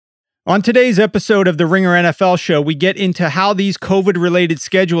On today's episode of the Ringer NFL Show, we get into how these COVID-related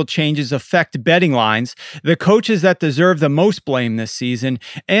schedule changes affect betting lines, the coaches that deserve the most blame this season,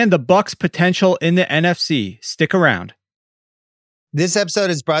 and the Bucs' potential in the NFC. Stick around. This episode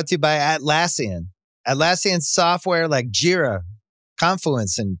is brought to you by Atlassian. Atlassian software like Jira,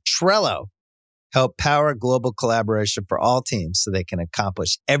 Confluence, and Trello help power global collaboration for all teams so they can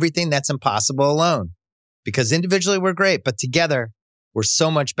accomplish everything that's impossible alone. Because individually we're great, but together we're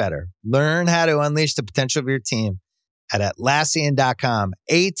so much better. Learn how to unleash the potential of your team at Atlassian.com.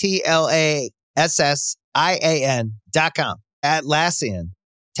 Atlassian.com. Atlassian.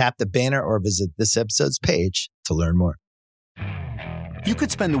 Tap the banner or visit this episode's page to learn more. You could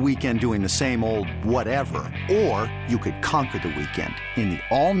spend the weekend doing the same old whatever, or you could conquer the weekend in the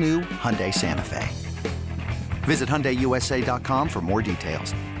all-new Hyundai Santa Fe. Visit HyundaiUSA.com for more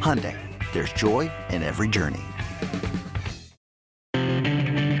details. Hyundai, there's joy in every journey.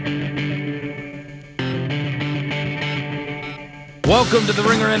 Welcome to the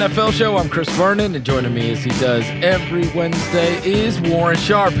Ringer NFL Show. I'm Chris Vernon, and joining me as he does every Wednesday is Warren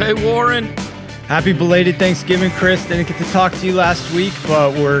Sharp. Hey, Warren. Happy belated Thanksgiving, Chris. Didn't get to talk to you last week,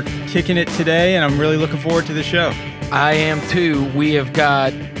 but we're kicking it today, and I'm really looking forward to the show. I am too. We have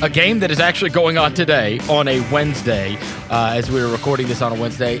got a game that is actually going on today on a Wednesday, as we were recording this on a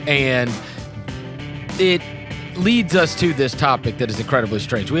Wednesday, and it leads us to this topic that is incredibly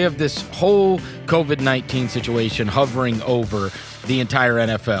strange. We have this whole COVID-19 situation hovering over the entire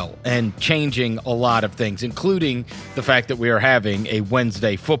NFL and changing a lot of things, including the fact that we are having a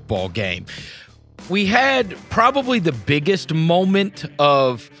Wednesday football game. We had probably the biggest moment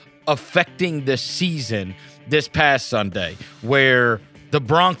of affecting the season this past Sunday, where the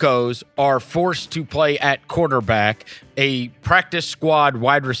Broncos are forced to play at quarterback, a practice squad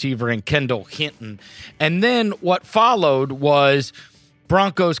wide receiver in Kendall Hinton. And then what followed was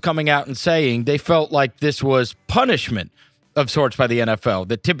Broncos coming out and saying they felt like this was punishment of sorts by the NFL,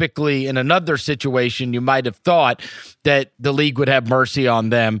 that typically in another situation you might have thought that the league would have mercy on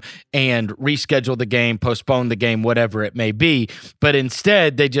them and reschedule the game, postpone the game, whatever it may be. But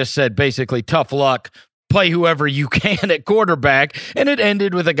instead they just said basically tough luck, play whoever you can at quarterback. And it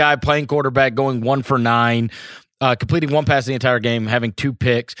ended with a guy playing quarterback going 1 for 9, completing one pass the entire game, having 2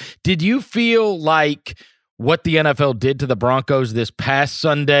 picks. Did you feel like what the NFL did to the Broncos this past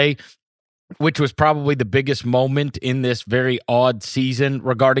Sunday, which was probably the biggest moment in this very odd season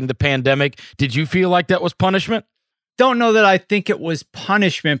regarding the pandemic, did you feel like that was punishment? Don't know that I think it was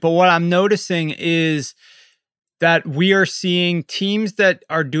punishment, but what I'm noticing is that we are seeing teams that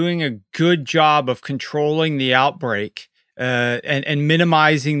are doing a good job of controlling the outbreak and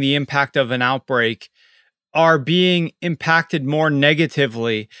minimizing the impact of an outbreak are being impacted more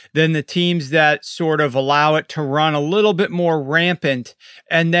negatively than the teams that sort of allow it to run a little bit more rampant,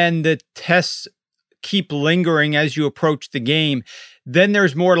 and then the tests keep lingering as you approach the game. Then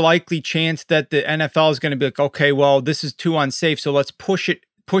there's more likely chance that the NFL is going to be like, okay, well, this is too unsafe, so let's push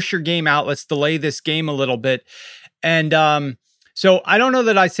your game out. Let's delay this game a little bit. And so I don't know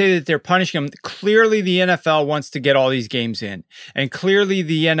that I say that they're punishing them. Clearly, the NFL wants to get all these games in. And clearly,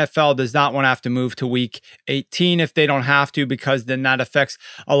 the NFL does not want to have to move to week 18 if they don't have to, because then that affects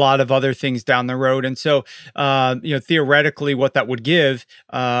a lot of other things down the road. And so, theoretically, what that would give,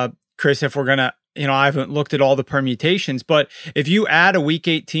 Chris, if we're going to, I haven't looked at all the permutations, but if you add a week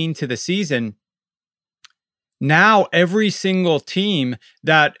 18 to the season, now every single team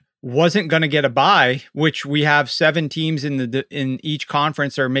that wasn't going to get a bye, which we have 7 teams in each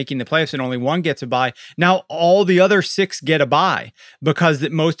conference are making the playoffs and only 1 gets a bye. Now all the other 6 get a bye because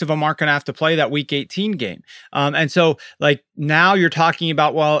most of them aren't going to have to play that week 18 game. And so like now you're talking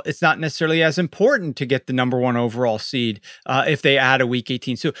about, well, it's not necessarily as important to get the number 1 overall seed if they add a week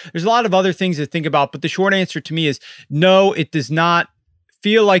 18. So there's a lot of other things to think about, but the short answer to me is no, it does not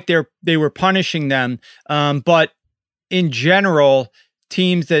feel like they were punishing them. But in general,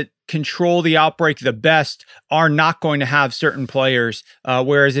 teams that control the outbreak the best are not going to have certain players.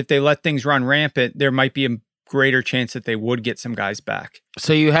 Whereas if they let things run rampant, there might be a greater chance that they would get some guys back.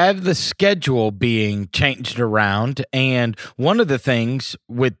 So you have the schedule being changed around. And one of the things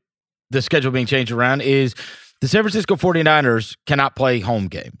with the schedule being changed around is the San Francisco 49ers cannot play home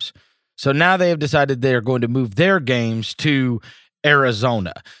games. So now they have decided they're going to move their games to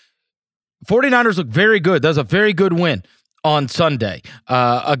Arizona. 49ers look very good. That was a very good win on Sunday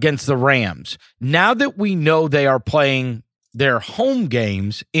against the Rams. Now that we know they are playing their home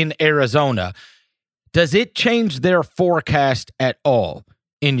games in Arizona, does it change their forecast at all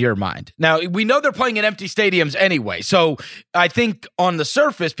in your mind? Now, we know they're playing in empty stadiums anyway, so I think on the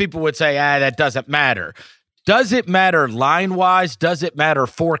surface, people would say, that doesn't matter. Does it matter line-wise? Does it matter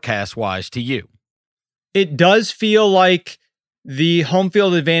forecast-wise to you? It does feel like the home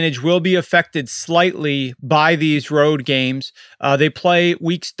field advantage will be affected slightly by these road games. They play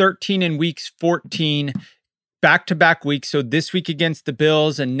weeks 13 and weeks 14 back-to-back weeks. So this week against the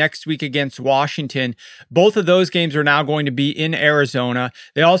Bills and next week against Washington. Both of those games are now going to be in Arizona.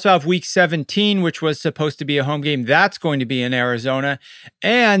 They also have week 17, which was supposed to be a home game. That's going to be in Arizona.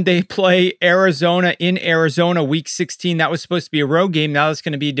 And they play Arizona in Arizona week 16. That was supposed to be a road game. Now it's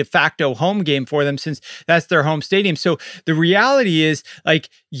going to be a de facto home game for them since that's their home stadium. So the reality is, like,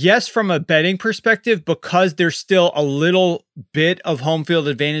 yes, from a betting perspective, because there's still a little bit of home field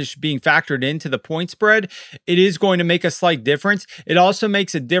advantage being factored into the point spread, it is going to make a slight difference. It also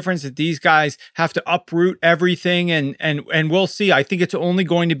makes a difference that these guys have to uproot everything, and we'll see. I think it's only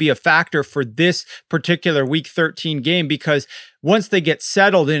going to be a factor for this particular week 13 game, because once they get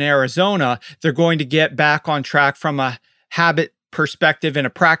settled in Arizona, they're going to get back on track from a habit perspective and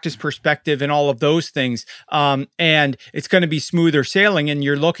a practice perspective and all of those things. And it's going to be smoother sailing. And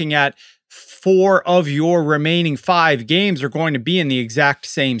you're looking at 4 of your remaining 5 games are going to be in the exact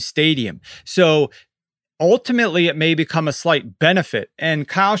same stadium. So ultimately, it may become a slight benefit. And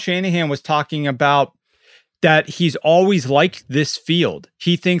Kyle Shanahan was talking about that he's always liked this field.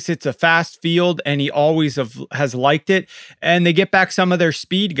 He thinks it's a fast field, and he always has liked it. And they get back some of their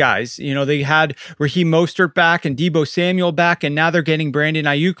speed guys. You know, they had Raheem Mostert back and Deebo Samuel back, and now they're getting Brandon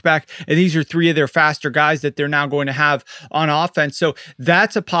Ayuk back. And these are 3 of their faster guys that they're now going to have on offense. So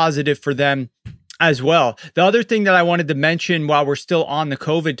that's a positive for them as well. The other thing that I wanted to mention while we're still on the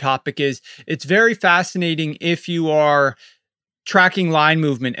COVID topic is it's very fascinating if you are tracking line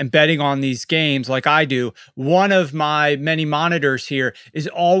movement and betting on these games like I do. One of my many monitors here is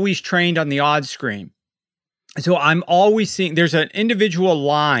always trained on the odds screen. So I'm always seeing there's an individual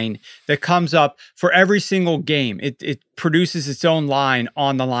line that comes up for every single game. It produces its own line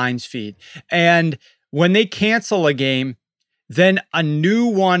on the lines feed. And when they cancel a game, then a new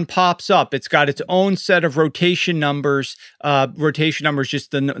one pops up. It's got its own set of rotation numbers. Rotation numbers,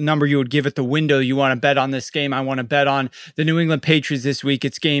 just the number you would give it the window. You want to bet on this game. I want to bet on the New England Patriots this week.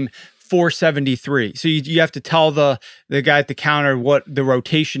 It's game 473. So you have to tell the guy at the counter what the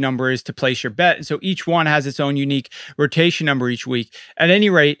rotation number is to place your bet. And so each one has its own unique rotation number each week. At any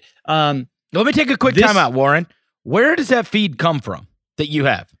rate, let me take a quick timeout, Warren. Where does that feed come from that you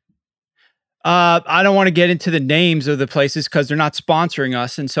have? I don't want to get into the names of the places because they're not sponsoring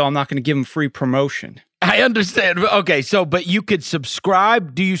us, and so I'm not going to give them free promotion. I understand. Okay, so but you could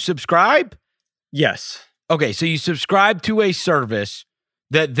subscribe. Do you subscribe? Yes. Okay, so you subscribe to a service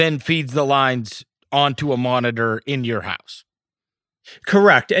that then feeds the lines onto a monitor in your house.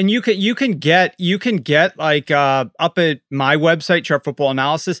 Correct. And you can get like up at my website, Sharp Football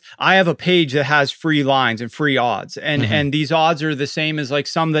Analysis, I have a page that has free lines and free odds. And these odds are the same as like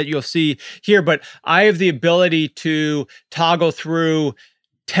some that you'll see here, but I have the ability to toggle through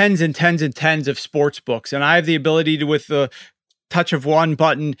tens and tens and tens of sports books. And I have the ability to, with the touch of one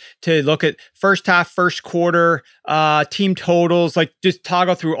button, to look at first half, first quarter, team totals, like just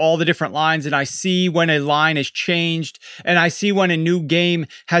toggle through all the different lines. And I see when a line has changed, and I see when a new game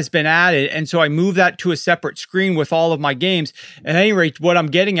has been added. And so I move that to a separate screen with all of my games. At any rate, what I'm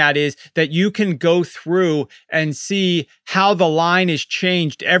getting at is that you can go through and see how the line is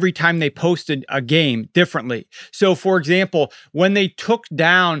changed every time they posted a game differently. So for example, when they took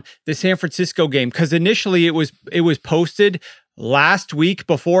down the San Francisco game, because initially it was posted last week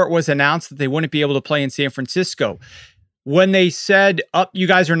before it was announced that they wouldn't be able to play in San Francisco. When they said, you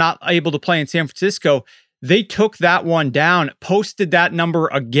guys are not able to play in San Francisco, they took that one down, posted that number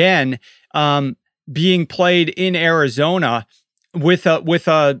again, being played in Arizona with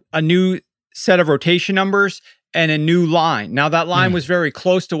a new set of rotation numbers and a new line. Now that line was very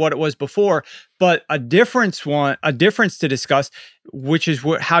close to what it was before, but a difference to discuss, which is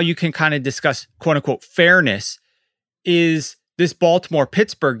how you can kind of discuss quote unquote fairness, is this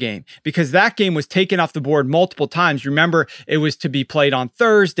Baltimore-Pittsburgh game, because that game was taken off the board multiple times. Remember, it was to be played on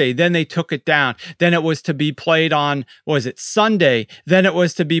Thursday, then they took it down. Then it was to be played on, Sunday? Then it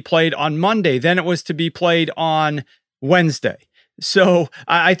was to be played on Monday. Then it was to be played on Wednesday. So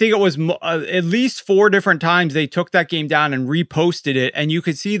I think it was at least 4 different times they took that game down and reposted it. And you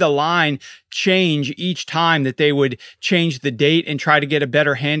could see the line change each time that they would change the date and try to get a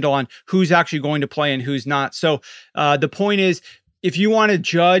better handle on who's actually going to play and who's not. So the point is, if you want to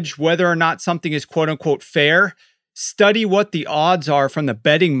judge whether or not something is quote unquote fair, study what the odds are from the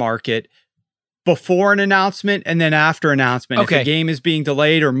betting market before an announcement and then after announcement. Okay. If the game is being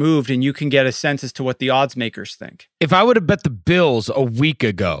delayed or moved, and you can get a sense as to what the odds makers think. If I would have bet the Bills a week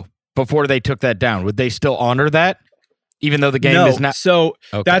ago before they took that down? Would they still honor that? Even though the game is not. So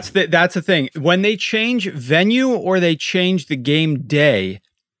that's the thing. When they change venue or they change the game day,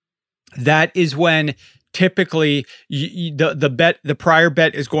 that is when typically the prior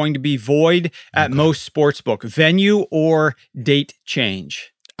bet is going to be void at most sportsbook. Venue or date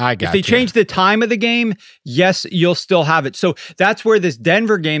change. I got If they change the time of the game, yes, you'll still have it. So that's where this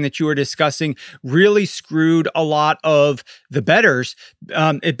Denver game that you were discussing really screwed a lot of the bettors.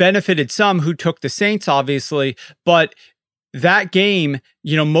 It benefited some who took the Saints, obviously, but that game,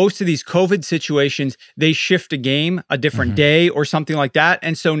 most of these COVID situations, they shift a game a different day or something like that.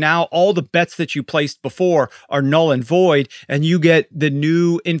 And so now all the bets that you placed before are null and void, and you get the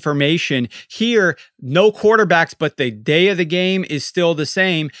new information. Here, no quarterbacks, but the day of the game is still the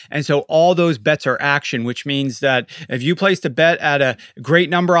same. And so all those bets are action, which means that if you placed a bet at a great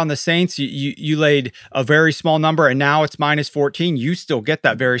number on the Saints, you laid a very small number, and now it's minus 14, you still get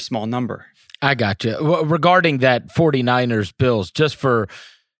that very small number. I got you. Regarding that 49ers Bills, just for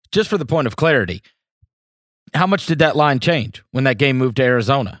the point of clarity, how much did that line change when that game moved to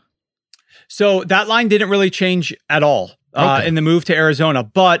Arizona? So that line didn't really change at all in the move to Arizona.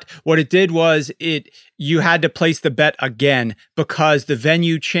 But what it did was you had to place the bet again because the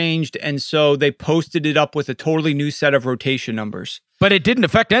venue changed. And so they posted it up with a totally new set of rotation numbers. But it didn't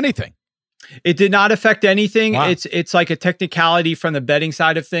affect anything. It did not affect anything. Wow. It's like a technicality from the betting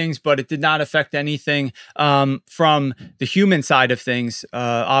side of things, but it did not affect anything from the human side of things.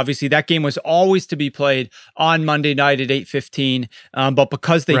 Obviously, that game was always to be played on Monday night at 8:15, but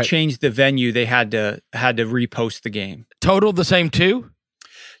because they changed the venue, they had to repost the game. Total the same too?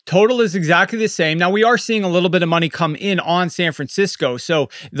 Total is exactly the same. Now, we are seeing a little bit of money come in on San Francisco. So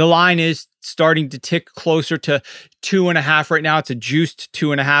the line is starting to tick closer to 2.5 right now. It's a juiced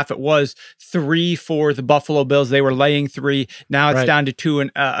 2.5. It was 3 for the Buffalo Bills. They were laying 3. Now it's down to 2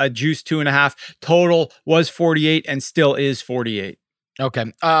 and a juiced 2.5. Total was 48 and still is 48.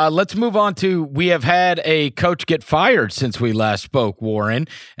 Okay. Let's move on to, we have had a coach get fired since we last spoke, Warren,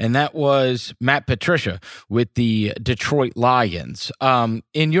 and that was Matt Patricia with the Detroit Lions. In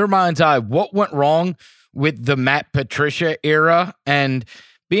your mind's eye, what went wrong with the Matt Patricia era? And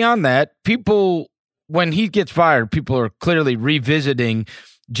beyond that, people, when he gets fired, people are clearly revisiting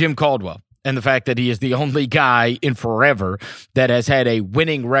Jim Caldwell and the fact that he is the only guy in forever that has had a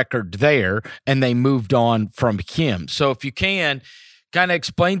winning record there, and they moved on from him. So if you can, kind of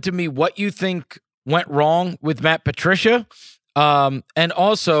explain to me what you think went wrong with Matt Patricia. And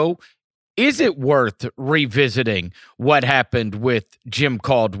also, is it worth revisiting what happened with Jim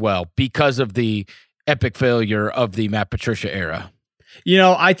Caldwell because of the epic failure of the Matt Patricia era?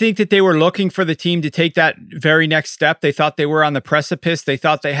 I think that they were looking for the team to take that very next step. They thought they were on the precipice. They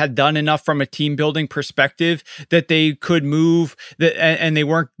thought they had done enough from a team building perspective that they could move, and they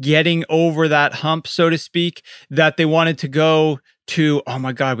weren't getting over that hump, so to speak, that they wanted to go to, oh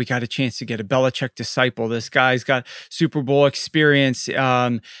my God, we got a chance to get a Belichick disciple. This guy's got Super Bowl experience,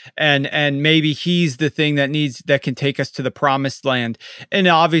 and maybe he's the thing that can take us to the promised land. And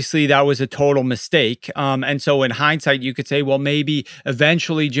obviously that was a total mistake. And so in hindsight, you could say, well, maybe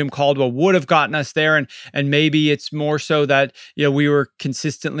eventually Jim Caldwell would have gotten us there, and maybe it's more so that we were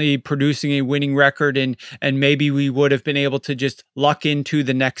consistently producing a winning record, and maybe we would have been able to just luck into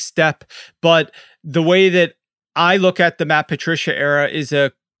the next step. But the way that I look at the Matt Patricia era is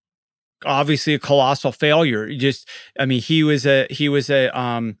obviously a colossal failure. He was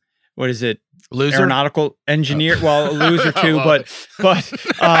a what is it? Loser? Aeronautical engineer. Well, a loser too, but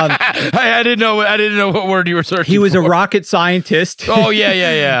I didn't know what word you were searching. He was for. a rocket scientist. Oh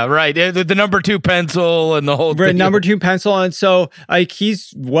yeah, right. The number 2 pencil and the whole thing. Number 2 pencil, and so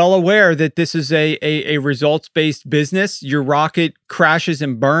he's well aware that this is a results based business. Your rocket crashes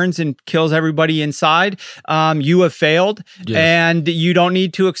and burns and kills everybody inside. You have failed, and you don't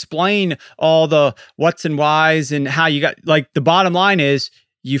need to explain all the whats and whys and how you got. Like, the bottom line is,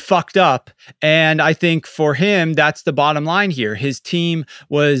 you fucked up. And I think for him, that's the bottom line here. His team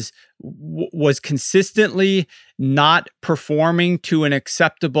was consistently not performing to an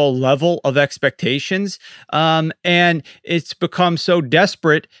acceptable level of expectations. And it's become so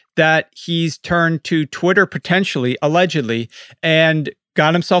desperate that he's turned to Twitter, potentially, allegedly, and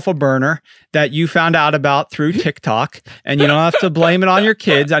got himself a burner that you found out about through TikTok, and you don't have to blame it on your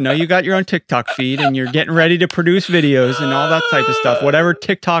kids. I know you got your own TikTok feed and you're getting ready to produce videos and all that type of stuff. Whatever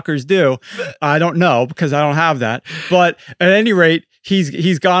TikTokers do, I don't know because I don't have that. But at any rate,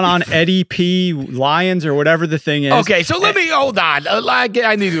 he's gone on Eddie P. Lions or whatever the thing is. Okay, so let me hold on.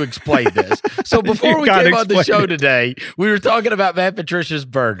 I need to explain this. So before we came on the show today, we were talking about Matt Patricia's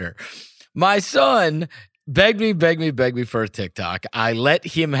burner. My son begged me for a TikTok. I let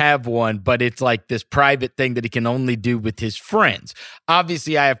him have one, but it's like this private thing that he can only do with his friends.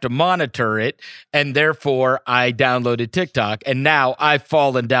 Obviously, I have to monitor it, and therefore I downloaded TikTok, and now I've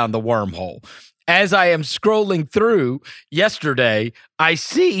fallen down the wormhole. As I am scrolling through yesterday, I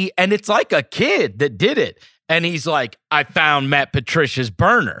see, and it's like a kid that did it. And he's like, I found Matt Patricia's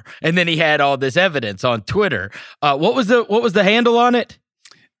burner. And then he had all this evidence on Twitter. What was the handle on it?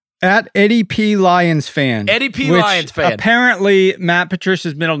 At Eddie P. Lions fan. Eddie P. Lions fan. Apparently, Matt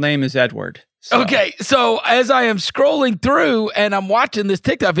Patricia's middle name is Edward. So. Okay, so as I am scrolling through and I'm watching this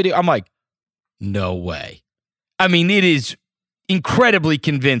TikTok video, I'm like, no way. I mean, it is incredibly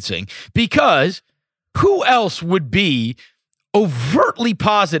convincing because who else would be overtly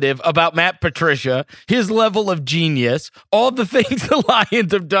positive about Matt Patricia, his level of genius, all the things the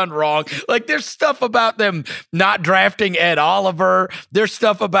Lions have done wrong? Like, there's stuff about them not drafting Ed Oliver. There's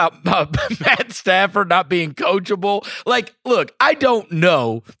stuff about Matt Stafford not being coachable. Like, look, I don't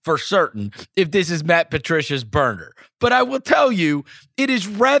know for certain if this is Matt Patricia's burner, but I will tell you, it is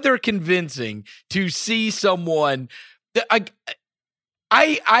rather convincing to see someone that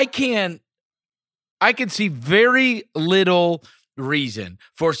I can see very little reason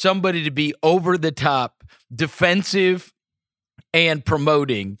for somebody to be over the top defensive and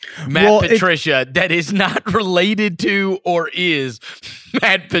promoting Matt Patricia that is not related to or is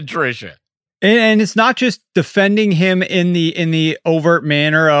Matt Patricia. And it's not just defending him in the overt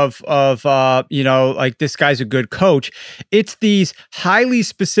manner of like, this guy's a good coach. It's these highly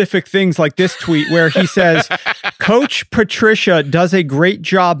specific things like this tweet where he says, Coach Patricia does a great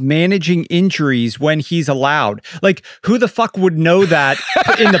job managing injuries when he's allowed. Like, who the fuck would know that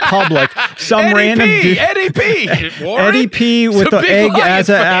in the public? Some Eddie random P. Eddie P. Warren? Eddie P. with the egg as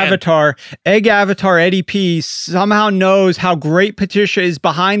an avatar. Egg avatar Eddie P. somehow knows how great Patricia is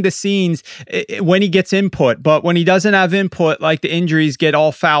behind the scenes when he gets input, but when he doesn't have input, like, the injuries get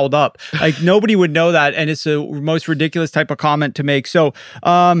all fouled up. Like, nobody would know that, and it's the most ridiculous type of comment to make. So,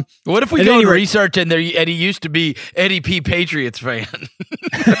 what if we go and research and he used to be Eddie P. Patriots fan,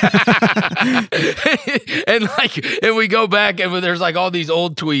 and we go back and there's like all these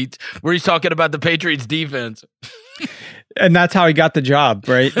old tweets where he's talking about the Patriots defense. And that's how he got the job,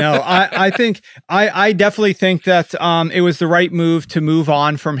 right? No, I definitely think that it was the right move to move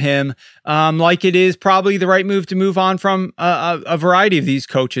on from him. Like it is probably the right move to move on from a variety of these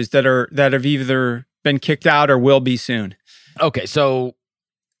coaches that have either been kicked out or will be soon. Okay, so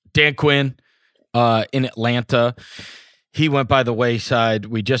Dan Quinn in Atlanta, he went by the wayside.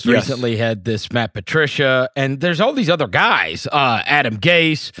 We just recently had this Matt Patricia, and there's all these other guys, Adam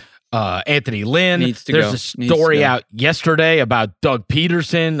Gase, Anthony Lynn. There's a story out yesterday about Doug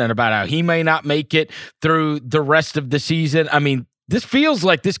Peterson and about how he may not make it through the rest of the season. I mean, this feels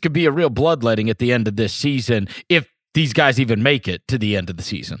like this could be a real bloodletting at the end of this season if these guys even make it to the end of the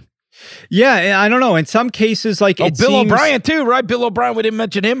season. Yeah, I don't know. In some cases, like Bill O'Brien too, right? Bill O'Brien, we didn't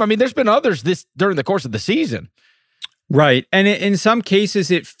mention him. I mean, there's been others during the course of the season. Right. And in some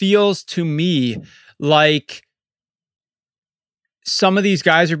cases, it feels to me like some of these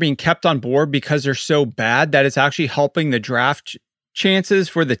guys are being kept on board because they're so bad that it's actually helping the draft chances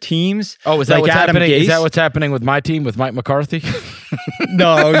for the teams. Oh, is that like what's happening? Is that what's happening with my team with Mike McCarthy?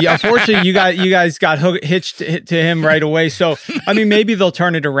 No, yeah, unfortunately, you guys got hitched to him right away. So, I mean, maybe they'll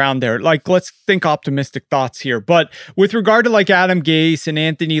turn it around there. Like, let's think optimistic thoughts here. But with regard to like Adam Gase and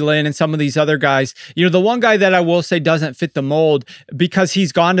Anthony Lynn and some of these other guys, the one guy that I will say doesn't fit the mold because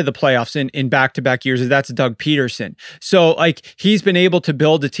he's gone to the playoffs in back-to-back years, that's Doug Peterson. So, like, he's been able to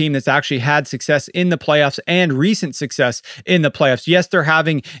build a team that's actually had success in the playoffs and recent success in the playoffs. Yes, they're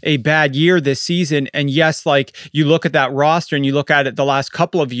having a bad year this season. And yes, like, you look at that roster and you look at it the last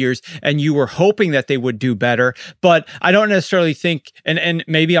couple of years and you were hoping that they would do better. But I don't necessarily think, and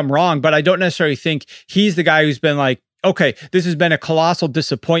maybe I'm wrong, but I don't necessarily think he's the guy who's been like, okay, this has been a colossal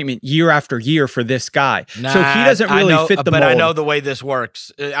disappointment year after year for this guy. So he doesn't really fit the mold. But I know the way this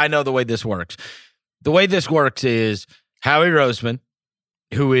works. The way this works is Howie Roseman,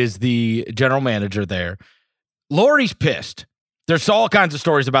 who is the general manager there. Laurie's pissed. There's all kinds of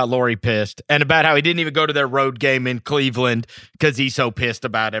stories about Laurie pissed and about how he didn't even go to their road game in Cleveland because he's so pissed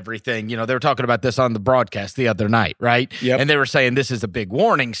about everything. They were talking about this on the broadcast the other night, right? Yep. And they were saying this is a big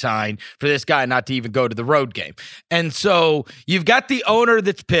warning sign for this guy not to even go to the road game. And so you've got the owner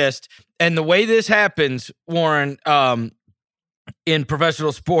that's pissed. And the way this happens, Warren, in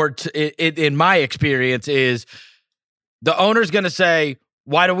professional sports, in my experience, is the owner's going to say,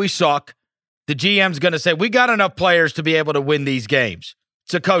 why do we suck? The GM's going to say, we got enough players to be able to win these games.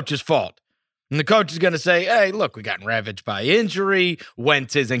 It's the coach's fault. And the coach is going to say, hey, look, we got ravaged by injury.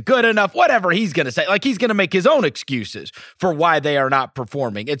 Wentz isn't good enough. Whatever he's going to say. Like, he's going to make his own excuses for why they are not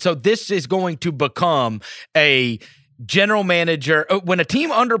performing. And so this is going to become a general manager. When a team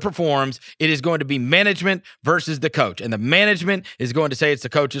underperforms, it is going to be management versus the coach. And the management is going to say it's the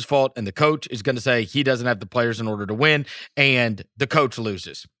coach's fault. And the coach is going to say he doesn't have the players in order to win. And the coach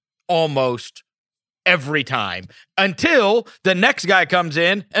loses almost every time until the next guy comes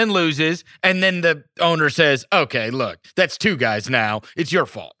in and loses. And then the owner says, okay, look, that's two guys now. It's your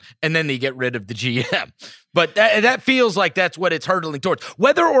fault. And then they get rid of the GM. But that feels like that's what it's hurtling towards.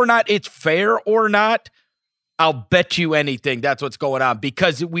 Whether or not it's fair or not, I'll bet you anything that's what's going on,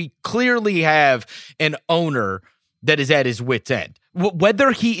 because we clearly have an owner that is at his wit's end.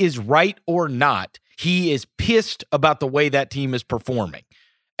 Whether he is right or not, he is pissed about the way that team is performing.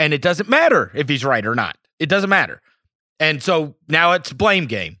 And it doesn't matter if he's right or not. It doesn't matter. And so now it's blame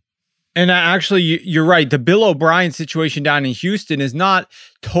game. And actually, you're right. The Bill O'Brien situation down in Houston is not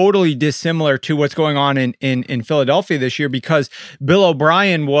totally dissimilar to what's going on in Philadelphia this year, because Bill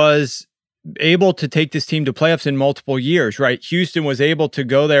O'Brien was able to take this team to playoffs in multiple years, right? Houston was able to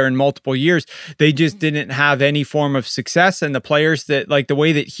go there in multiple years. They just didn't have any form of success. And the players that, like, the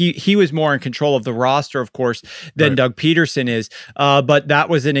way that he was more in control of the roster, of course, than right. Doug Peterson is. But that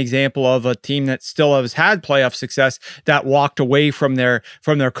was an example of a team that still has had playoff success that walked away from their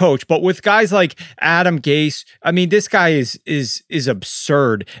coach. But with guys like Adam Gase, I mean, this guy is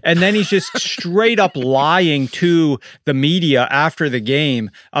absurd. And then he's just straight up lying to the media after the game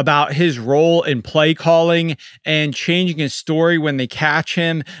about his role in play calling and changing his story when they catch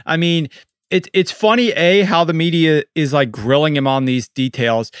him. I mean, it's funny, A, how the media is like grilling him on these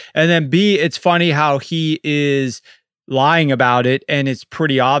details, and then B, it's funny how he is lying about it, and it's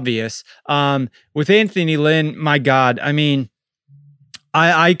pretty obvious. With Anthony Lynn, my God, I mean,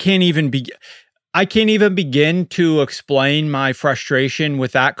 I can't even begin to explain my frustration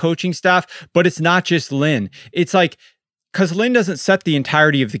with that coaching staff, but it's not just Lynn. It's like, because Lynn doesn't set the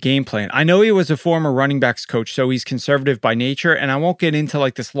entirety of the game plan. I know he was a former running backs coach, so he's conservative by nature, and I won't get into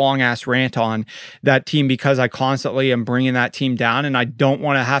like this long-ass rant on that team because I constantly am bringing that team down, and I don't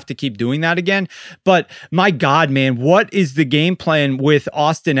want to have to keep doing that again. But my God, man, what is the game plan with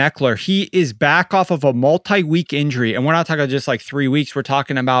Austin Eckler? He is back off of a multi-week injury, and we're not talking just like 3 weeks. We're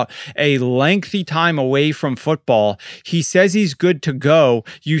talking about a lengthy time away from football. He says he's good to go.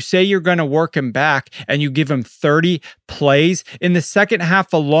 You say you're going to work him back, and you give him 30 plays. In the second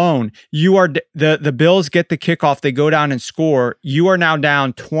half alone, you are the Bills get the kickoff, they go down and score. You are now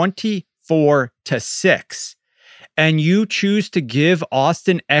down 24-6. And you choose to give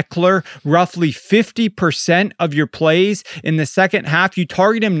Austin Eckler roughly 50% of your plays in the second half. You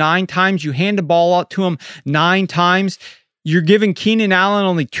target him 9 times, you hand the ball out to him 9 times. You're giving Keenan Allen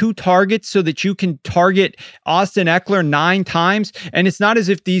only 2 targets so that you can target Austin Eckler 9 times. And it's not as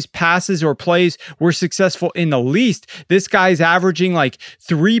if these passes or plays were successful in the least. This guy's averaging like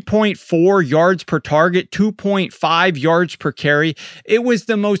 3.4 yards per target, 2.5 yards per carry. It was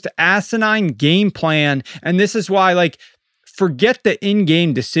the most asinine game plan. And this is why, like, forget the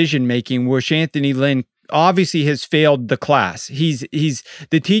in-game decision-making, which Anthony Lynn obviously has failed the class. He's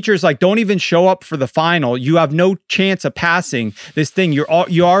the teacher's like, don't even show up for the final. You have no chance of passing this thing. You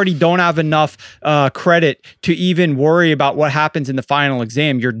already don't have enough credit to even worry about what happens in the final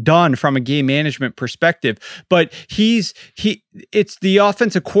exam. You're done from a game management perspective. But it's the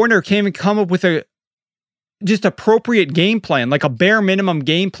offensive coordinator can't even come up with a just appropriate game plan, like a bare minimum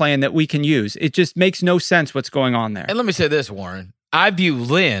game plan that we can use. It just makes no sense what's going on there. And let me say this, Warren. I view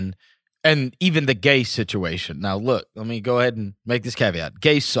Lynn and even the Gase situation. Now, look, let me go ahead and make this caveat.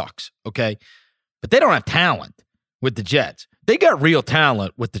 Gase sucks, okay? But they don't have talent with the Jets. They got real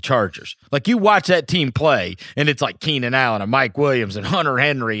talent with the Chargers. Like, you watch that team play, and it's like Keenan Allen and Mike Williams and Hunter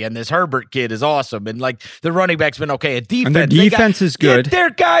Henry, and this Herbert kid is awesome. And, like, the running back's been okay. And their defense is good. Yeah,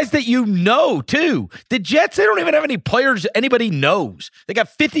 they're guys that you know, too. The Jets, they don't even have any players anybody knows. They got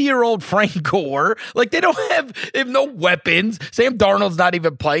 50-year-old Frank Gore. Like, they have no weapons. Sam Darnold's not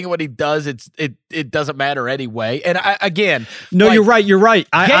even playing. What he does, it doesn't matter anyway. And no, like, you're right.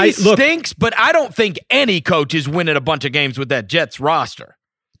 Gase stinks, but I don't think any coach is winning a bunch of games with that Jets roster.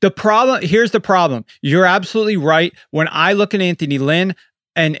 Here's the problem. You're absolutely right. When I look at Anthony Lynn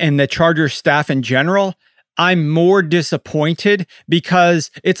and the Chargers staff in general, I'm more disappointed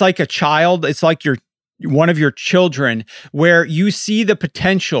because it's like a child. It's like you're one of your children where you see the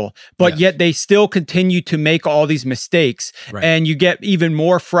potential, but yet they still continue to make all these mistakes. Right. And you get even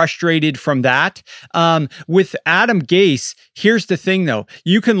more frustrated from that. With Adam Gase, here's the thing though.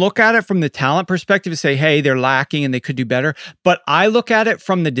 You can look at it from the talent perspective and say, hey, they're lacking and they could do better. But I look at it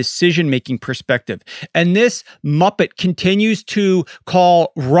from the decision-making perspective. And this Muppet continues to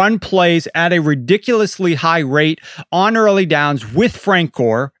call run plays at a ridiculously high rate on early downs with Frank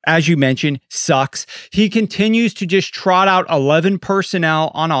Gore, as you mentioned, sucks. He continues to just trot out 11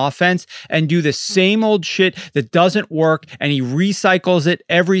 personnel on offense and do the same old shit that doesn't work, and he recycles it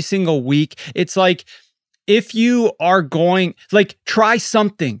every single week. It's like, if you are going, like, try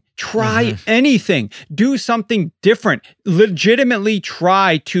something. Try anything. Do something different. Legitimately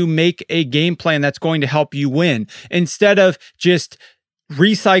try to make a game plan that's going to help you win instead of just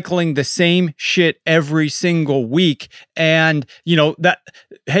recycling the same shit every single week. And, that,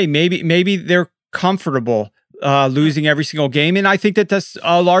 hey, maybe they're comfortable losing every single game. And I think that that's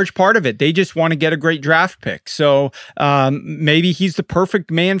a large part of it. They just want to get a great draft pick. So maybe he's the perfect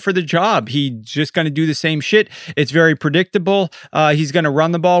man for the job. He's just going to do the same shit. It's very predictable. He's going to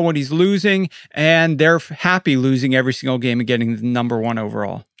run the ball when he's losing, and they're happy losing every single game and getting the number one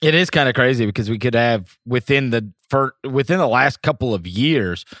overall. It is kind of crazy because we could have within the last couple of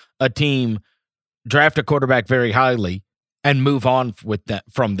years, a team draft a quarterback very highly and move on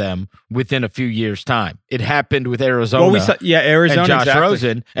from them within a few years' time. It happened with Arizona. Well, Arizona and Josh exactly.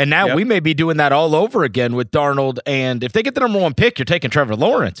 Rosen, and now we may be doing that all over again with Darnold. And if they get the number one pick, you're taking Trevor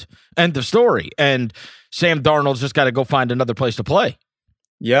Lawrence. End of story. And Sam Darnold's just got to go find another place to play.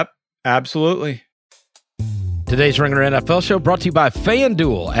 Yep, absolutely. Today's Ringer NFL show brought to you by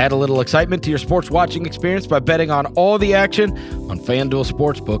FanDuel. Add a little excitement to your sports watching experience by betting on all the action on FanDuel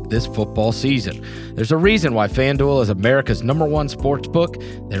Sportsbook this football season. There's a reason why FanDuel is America's #1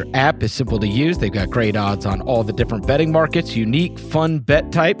 sportsbook. Their app is simple to use. They've got great odds on all the different betting markets, unique fun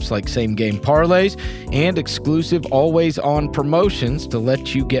bet types like same-game parlays, and exclusive always-on promotions to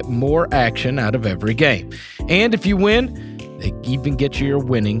let you get more action out of every game. And if you win, they even get you your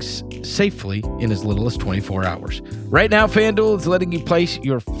winnings safely in as little as 24 hours. Right now, FanDuel is letting you place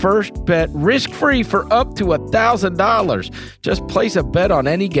your first bet risk-free for up to $1,000. Just place a bet on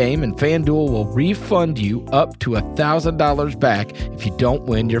any game, and FanDuel will refund you up to $1,000 back if you don't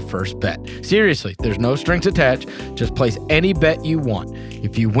win your first bet. Seriously, there's no strings attached. Just place any bet you want.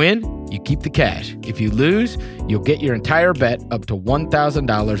 If you win, you keep the cash. If you lose, you'll get your entire bet up to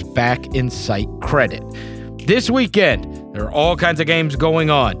 $1,000 back in site credit. This weekend, there are all kinds of games going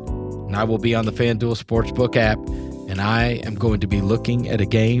on, and I will be on the FanDuel Sportsbook app, and I am going to be looking at a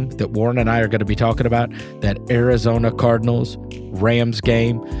game that Warren and I are going to be talking about, that Arizona Cardinals-Rams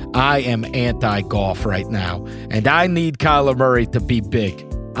game. I am anti-golf right now, and I need Kyler Murray to be big.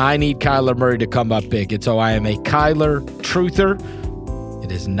 I need Kyler Murray to come up big, and so I am a Kyler truther. It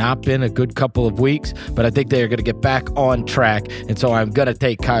has not been a good couple of weeks, but I think they are going to get back on track. And so I'm going to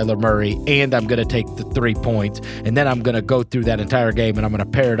take Kyler Murray, and I'm going to take the 3 points. And then I'm going to go through that entire game, and I'm going to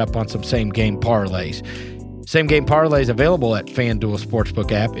pair it up on some same-game parlays. Same-game parlays available at FanDuel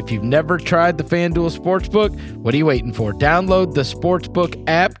Sportsbook app. If you've never tried the FanDuel Sportsbook, what are you waiting for? Download the Sportsbook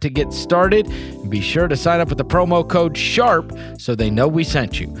app to get started, and be sure to sign up with the promo code SHARP so they know we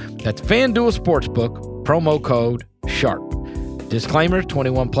sent you. That's FanDuel Sportsbook, promo code SHARP. Disclaimer,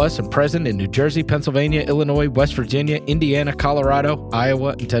 21 plus and present in New Jersey, Pennsylvania, Illinois, West Virginia, Indiana, Colorado,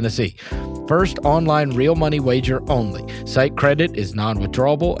 Iowa, and Tennessee. First online real money wager only. Site credit is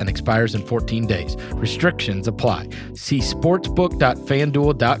non-withdrawable and expires in 14 days. Restrictions apply. See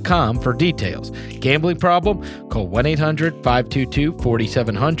sportsbook.fanduel.com for details. Gambling problem? Call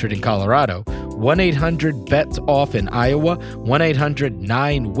 1-800-522-4700 in Colorado, 1-800-BETS-OFF in Iowa,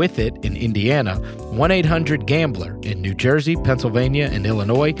 1-800-9-WITH-IT in Indiana, 1-800-GAMBLER in New Jersey, Pennsylvania, and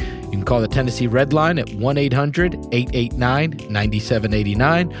Illinois. You can call the Tennessee Red Line at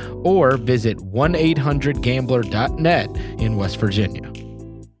 1-800-889-9789 or visit 1-800-GAMBLER.net in West Virginia.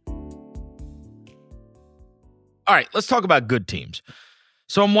 All right, let's talk about good teams.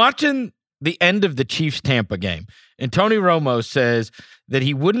 So I'm watching the end of the Chiefs-Tampa game, and Tony Romo says that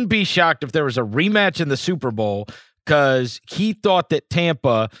he wouldn't be shocked if there was a rematch in the Super Bowl because he thought that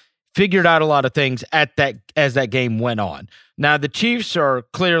Tampa figured out a lot of things as that game went on. Now, the Chiefs are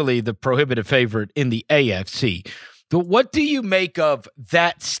clearly the prohibitive favorite in the AFC. But what do you make of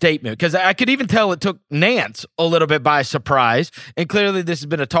that statement? Because I could even tell it took Nance a little bit by surprise, and clearly this has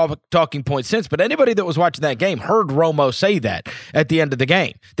been a talking point since. But anybody that was watching that game heard Romo say that at the end of the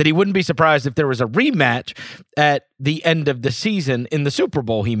game, that he wouldn't be surprised if there was a rematch at the end of the season in the Super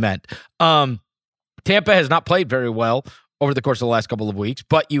Bowl, he meant. Tampa has not played very well over the course of the last couple of weeks,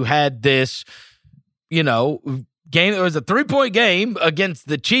 but you had this game. It was a 3-point game against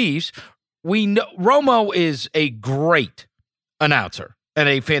the Chiefs. We know Romo is a great announcer and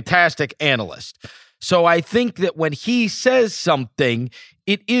a fantastic analyst. So I think that when he says something,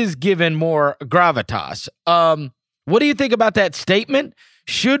 it is given more gravitas. What do you think about that statement?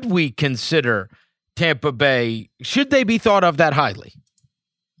 Should we consider Tampa Bay? Should they be thought of that highly?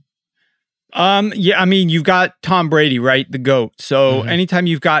 Yeah, I mean, you've got Tom Brady, right? The GOAT. So anytime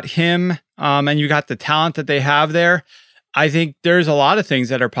you've got him, and you got the talent that they have there, I think there's a lot of things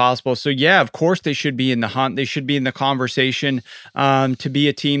that are possible. So yeah, of course they should be in the hunt. They should be in the conversation, to be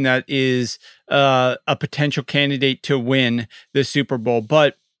a team that is a potential candidate to win the Super Bowl.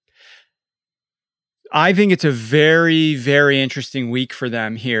 But I think it's a very, very interesting week for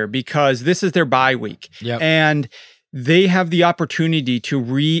them here because this is their bye week. Yep. And they have the opportunity to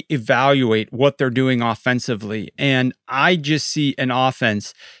reevaluate what they're doing offensively. And I just see an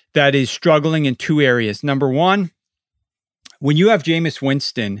offense that is struggling in two areas. Number one, when you have Jameis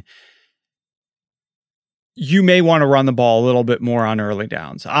Winston, you may want to run the ball a little bit more on early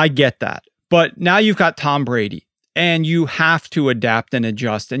downs. I get that. But now you've got Tom Brady, and you have to adapt and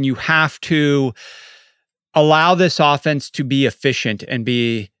adjust, and you have to allow this offense to be efficient and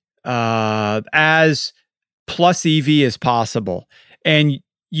be as plus EV as possible. And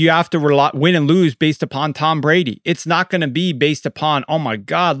you have to win and lose based upon Tom Brady. It's not going to be based upon, oh my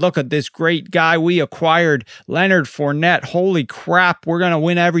God, look at this great guy we acquired, Leonard Fournette. Holy crap, we're going to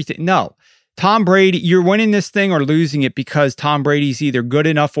win everything. No. Tom Brady, you're winning this thing or losing it because Tom Brady's either good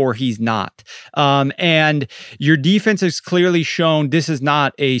enough or he's not. And your defense has clearly shown this is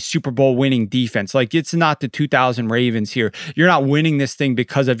not a Super Bowl winning defense. Like, it's not the 2000 Ravens here. You're not winning this thing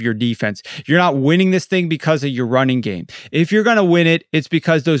because of your defense. You're not winning this thing because of your running game. If you're going to win it, it's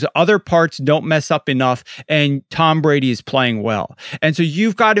because those other parts don't mess up enough and Tom Brady is playing well. And so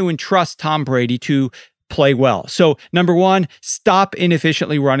you've got to entrust Tom Brady to play well. So number one, stop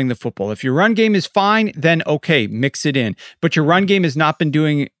inefficiently running the football. If your run game is fine, then okay, mix it in. But your run game has not been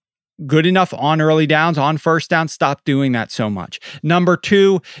doing good enough on early downs, on first down. Stop doing that so much. Number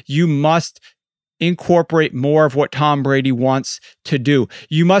two, you must incorporate more of what Tom Brady wants to do.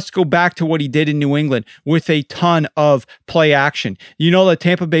 You must go back to what he did in New England with a ton of play action. You know, the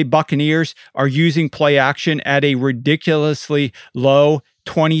Tampa Bay Buccaneers are using play action at a ridiculously low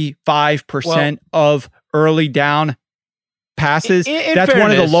 25% of early down passes. That's fairness,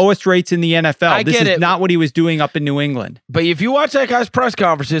 one of the lowest rates in the NFL. This is it. not what he was doing up in New England. But if you watch that guy's press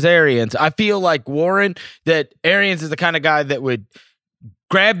conferences, Arians, I feel like that Arians is the kind of guy that would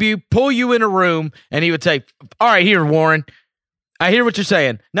grab you, pull you in a room, and he would say, all right, here, Warren, I hear what you're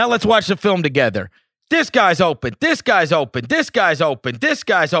saying. Now let's watch the film together. This guy's open. This guy's open. This guy's open. This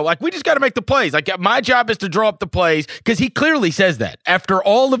guy's open. Like, we just got to make the plays. Like, my job is to draw up the plays because he clearly says that. After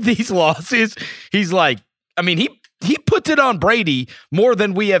all of these losses, he's like, I mean, he puts it on Brady more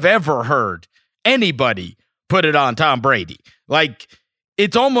than we have ever heard anybody put it on Tom Brady. Like,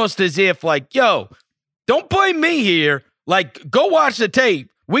 it's almost as if, like, yo, don't blame me here. Like, go watch the tape.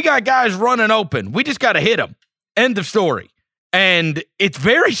 We got guys running open. We just got to hit them. End of story. And it's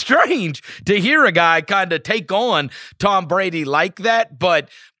very strange to hear a guy kind of take on Tom Brady like that, but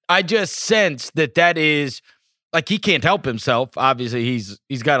I just sense that is, like, he can't help himself. Obviously,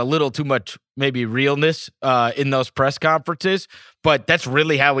 he's got a little too much maybe realness in those press conferences, but that's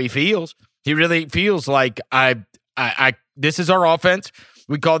really how he feels. He really feels like this is our offense.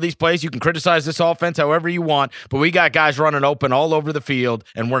 We call these plays. You can criticize this offense however you want, but we got guys running open all over the field,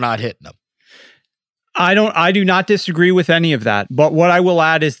 and we're not hitting them. I do not disagree with any of that. But what I will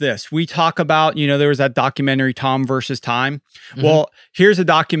add is this. We talk about, there was that documentary, Tom versus Time. Mm-hmm. Well, here's a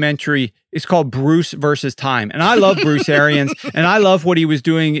documentary. It's called Bruce versus Time. And I love Bruce Arians, and I love what he was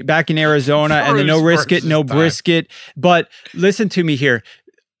doing back in Arizona and the no risk it, no brisket. But listen to me here.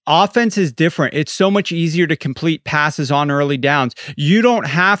 Offense is different. It's so much easier to complete passes on early downs. You don't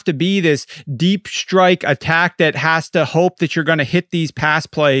have to be this deep strike attack that has to hope that you're going to hit these pass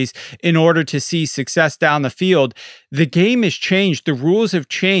plays in order to see success down the field. The game has changed. The rules have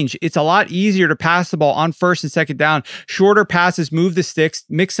changed. It's a lot easier to pass the ball on first and second down. Shorter passes, move the sticks,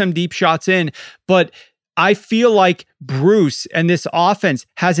 mix some deep shots in. But I feel like Bruce and this offense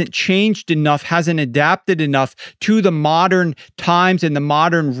hasn't changed enough, hasn't adapted enough to the modern times and the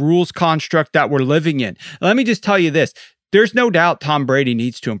modern rules construct that we're living in. Let me just tell you this. There's no doubt Tom Brady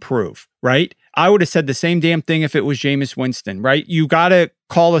needs to improve, right? I would have said the same damn thing if it was Jameis Winston, right? You got to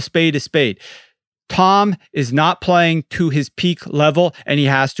call a spade a spade. Tom is not playing to his peak level, and he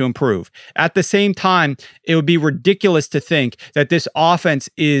has to improve. At the same time, it would be ridiculous to think that this offense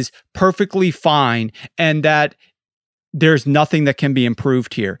is perfectly fine and that there's nothing that can be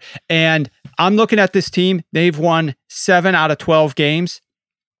improved here. And I'm looking at this team. They've won 7 out of 12 games.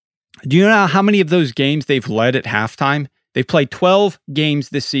 Do you know how many of those games they've led at halftime? They've played 12 games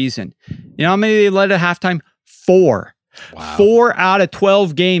this season. You know how many they led at halftime? 4. Wow. 4 out of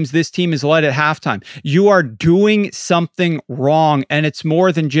 12 games this team has led at halftime. You are doing something wrong, and it's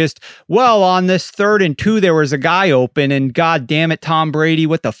more than just, well, on this 3rd and 2, there was a guy open, and God damn it, Tom Brady,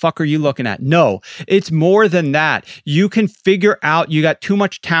 what the fuck are you looking at? No, it's more than that. You can figure out, you got too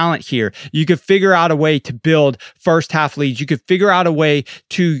much talent here. You could figure out a way to build first half leads. You could figure out a way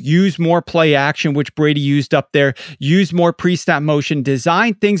to use more play action, which Brady used up there, use more pre-snap motion,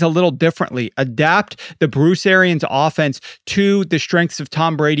 design things a little differently, adapt the Bruce Arians offense to the strengths of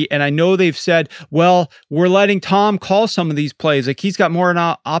Tom Brady. And I know they've said, well, we're letting Tom call some of these plays. Like, he's got more an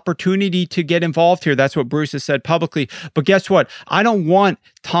opportunity to get involved here. That's what Bruce has said publicly. But guess what? I don't want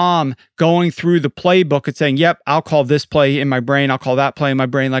Tom going through the playbook and saying, yep, I'll call this play in my brain. I'll call that play in my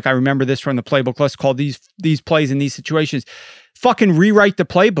brain. Like, I remember this from the playbook. Let's call these plays in these situations. Fucking rewrite the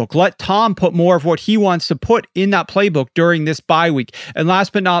playbook. Let Tom put more of what he wants to put in that playbook during this bye week. And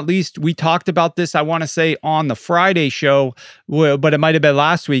last but not least, we talked about this, I want to say, on the Friday show, but it might have been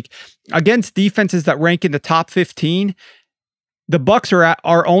last week. Against defenses that rank in the top 15, the Bucs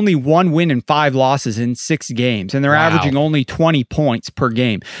are only 1 win and 5 losses in 6 games, and they're averaging only 20 points per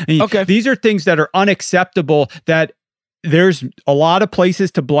game. These are things that are unacceptable, that there's a lot of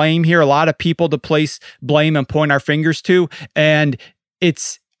places to blame here, a lot of people to place blame and point our fingers to. And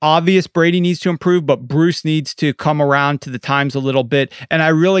it's obvious Brady needs to improve, but Bruce needs to come around to the times a little bit. And I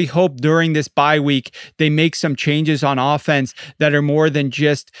really hope during this bye week, they make some changes on offense that are more than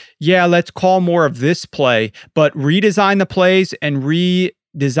just, yeah, let's call more of this play, but redesign the plays and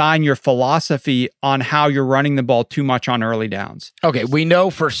redesign your philosophy on how you're running the ball too much on early downs. Okay, we know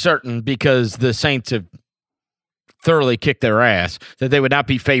for certain, because the Saints have thoroughly kicked their ass, that they would not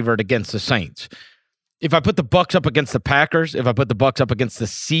be favored against the Saints. If I put the Bucs up against the Packers, if I put the Bucs up against the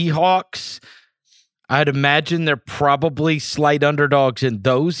Seahawks, I'd imagine they're probably slight underdogs in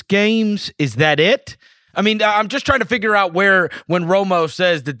those games. Is that it? I mean, I'm just trying to figure out where, when Romo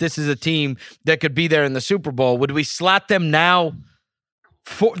says that this is a team that could be there in the Super Bowl, would we slot them now?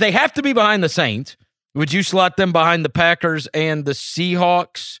 They have to be behind the Saints. Would you slot them behind the Packers and the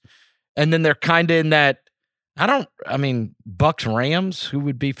Seahawks? And then they're kind of in that, Bucs Rams, who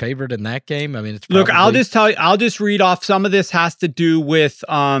would be favored in that game? I mean, it's probably... Look, I'll just read off. Some of this has to do with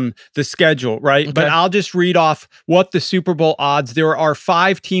the schedule, right? Okay. But I'll just read off what the Super Bowl odds. There are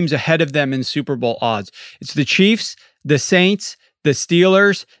 5 teams ahead of them in Super Bowl odds. It's the Chiefs, the Saints, the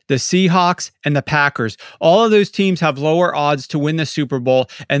Steelers, the Seahawks, and the Packers. All of those teams have lower odds to win the Super Bowl,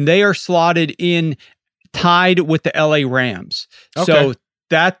 and they are slotted in tied with the LA Rams. Okay. So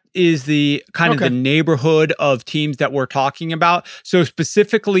that is the kind of the neighborhood of teams that we're talking about. So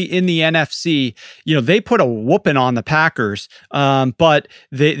specifically in the NFC, they put a whooping on the Packers, but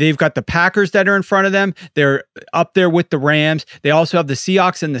they've got the Packers that are in front of them. They're up there with the Rams. They also have the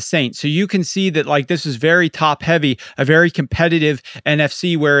Seahawks and the Saints. So you can see that, like, this is very top heavy, a very competitive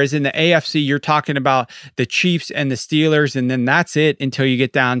NFC, whereas in the AFC, you're talking about the Chiefs and the Steelers, and then that's it until you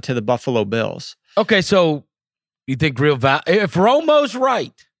get down to the Buffalo Bills. Okay, so you think real value? If Romo's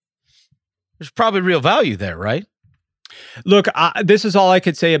right, there's probably real value there, right? Look, this is all I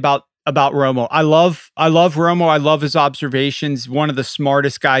could say about Romo. I love Romo. I love his observations. One of the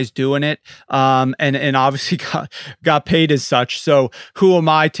smartest guys doing it, and obviously got paid as such. So who am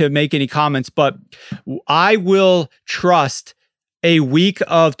I to make any comments? But I will trust a week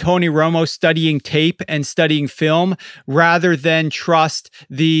of Tony Romo studying tape and studying film rather than trust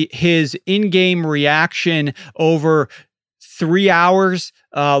his in-game reaction over 3 hours,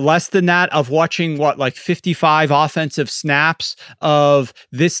 less than that, of watching 55 offensive snaps of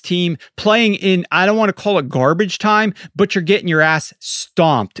this team playing in, I don't want to call it garbage time, but you're getting your ass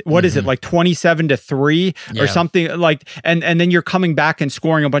stomped. What is it, like 27-3 or something like, and then you're coming back and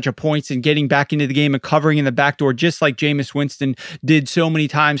scoring a bunch of points and getting back into the game and covering in the back door, just like Jameis Winston did so many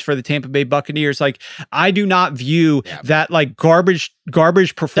times for the Tampa Bay Buccaneers. Like, I do not view that like garbage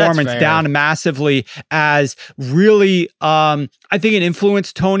performance down massively as really, I think it influenced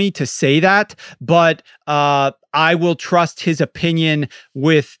Tony to say that, but I will trust his opinion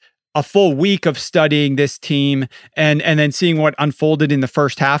with a full week of studying this team and then seeing what unfolded in the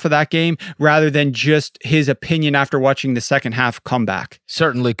first half of that game rather than just his opinion after watching the second half comeback.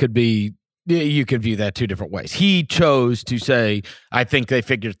 Certainly could be, You could view that two different ways. He chose to say, I think they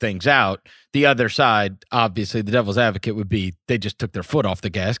figured things out. The other side, obviously, the devil's advocate would be they just took their foot off the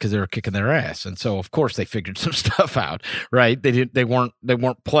gas because they were kicking their ass. And so, of course, they figured some stuff out, right? They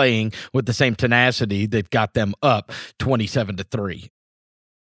weren't playing with the same tenacity that got them up 27-3.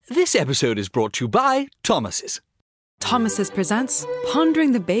 This episode is brought to you by Thomas's. Thomas's presents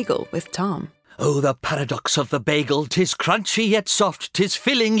Pondering the Bagel with Tom. Oh, the paradox of the bagel. 'Tis crunchy yet soft, 'tis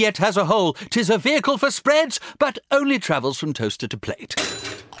filling yet has a hole. 'Tis a vehicle for spreads, but only travels from toaster to plate.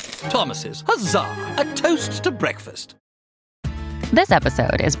 Thomas's, huzzah, a toast to breakfast. This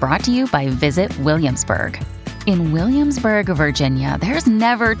episode is brought to you by Visit Williamsburg. In Williamsburg, Virginia, there's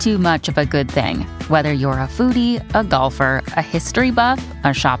never too much of a good thing. Whether you're a foodie, a golfer, a history buff, a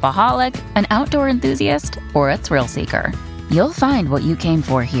shopaholic, an outdoor enthusiast, or a thrill seeker, you'll find what you came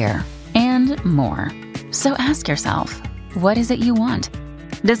for here and more. So ask yourself, what is it you want?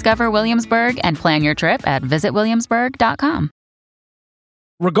 Discover Williamsburg and plan your trip at visitwilliamsburg.com.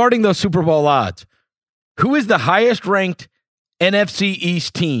 Regarding those Super Bowl odds, who is the highest ranked NFC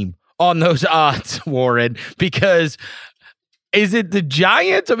East team on those odds, Warren? Because is it the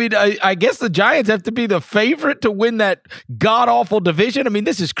Giants? I mean, I guess the Giants have to be the favorite to win that god-awful division. I mean,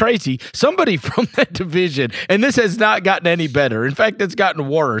 this is crazy. Somebody from that division, and this has not gotten any better. In fact, it's gotten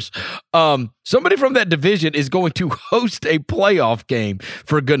worse. Somebody from that division is going to host a playoff game,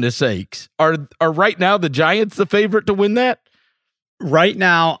 for goodness sakes. Are right now the Giants the favorite to win that? Right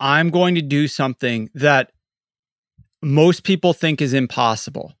now, I'm going to do something that most people think is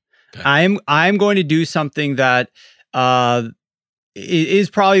impossible. Okay. I'm going to do something that is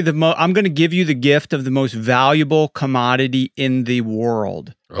probably the most. I'm going to give you the gift of the most valuable commodity in the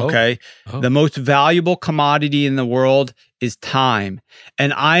world. Okay, the most valuable commodity in the world is time,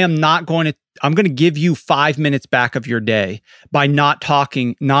 and I'm going to give you 5 minutes back of your day by not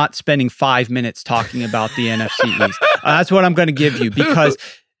spending 5 minutes talking about the NFC East. That's what I'm going to give you, because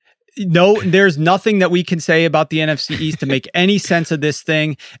no, there's nothing that we can say about the NFC East to make any sense of this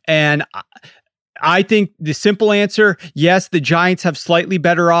thing. And I think the simple answer, yes, the Giants have slightly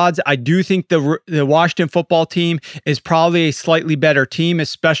better odds. I do think the Washington football team is probably a slightly better team,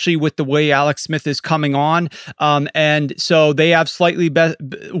 especially with the way Alex Smith is coming on. And so they have slightly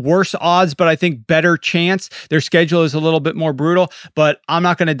worse odds, but I think better chance. Their schedule is a little bit more brutal, but I'm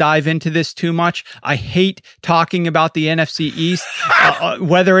not going to dive into this too much. I hate talking about the NFC East,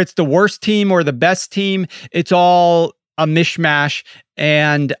 whether it's the worst team or the best team. It's all a mishmash,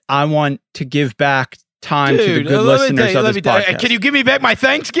 and I want to give back time to the good listeners of this podcast. Can you give me back my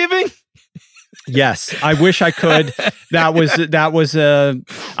Thanksgiving? Yes, I wish I could. That was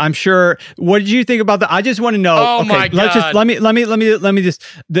I'm sure. What did you think about that? I just want to know. Oh, okay, my God. Let me just.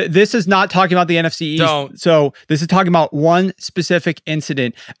 This is not talking about the NFC East. Don't. So this is talking about one specific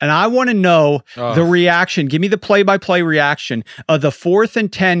incident, and I want to know the reaction. Give me the play-by-play reaction of the 4th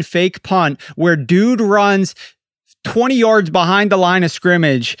and 10 fake punt where dude runs 20 yards behind the line of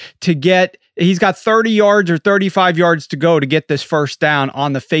scrimmage he's got 30 yards or 35 yards to go to get this first down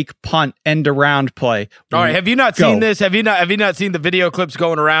on the fake punt end around play. All right. Have you not seen this? Have you not seen the video clips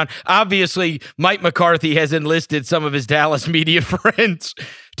going around? Obviously, Mike McCarthy has enlisted some of his Dallas media friends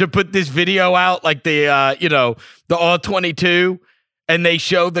to put this video out, like the all 22, and they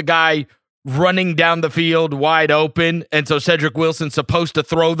show the guy running down the field wide open. And so Cedric Wilson's supposed to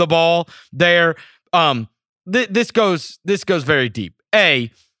throw the ball there. This goes very deep.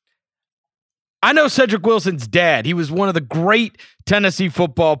 I know Cedric Wilson's dad. He was one of the great Tennessee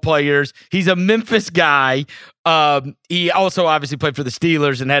football players. He's a Memphis guy. He also obviously played for the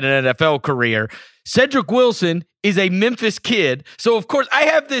Steelers and had an NFL career. Cedric Wilson is a Memphis kid. So, of course, I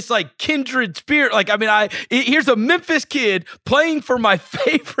have this like kindred spirit. Here's a Memphis kid playing for my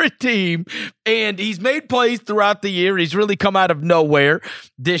favorite team, and he's made plays throughout the year. He's really come out of nowhere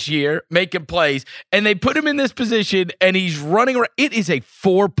this year, making plays, and they put him in this position, and he's running around. It is a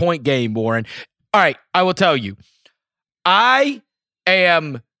 4-point game, Warren. All right, I will tell you, I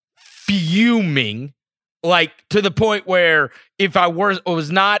am fuming, like to the point where if I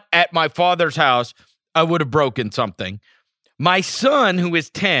was not at my father's house, I would have broken something. My son, who is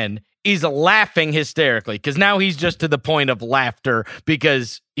 10, is laughing hysterically because now he's just to the point of laughter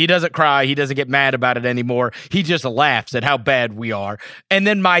because he doesn't cry. He doesn't get mad about it anymore. He just laughs at how bad we are. And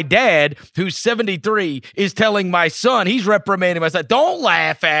then my dad, who's 73, is telling my son, he's reprimanding my son, don't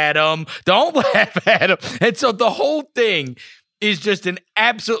laugh at him. Don't laugh at him. And so the whole thing is just an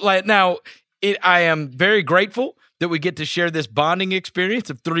absolute, now I am very grateful that we get to share this bonding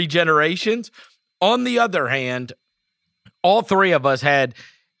experience of 3 generations. On the other hand, all 3 of us had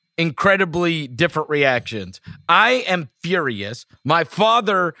incredibly different reactions. I am furious. My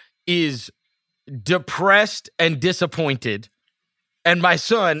father is depressed and disappointed, and my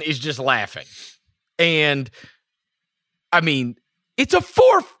son is just laughing. And, I mean, it's a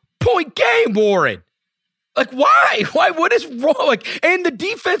 4-point game, Warren. Like, why? What is wrong? Like, and the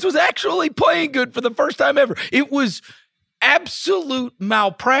defense was actually playing good for the first time ever. It was absolute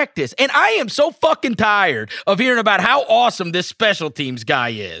malpractice. And I am so fucking tired of hearing about how awesome this special teams guy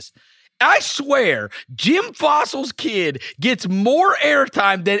is. I swear, Jim Fossil's kid gets more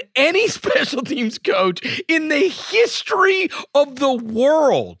airtime than any special teams coach in the history of the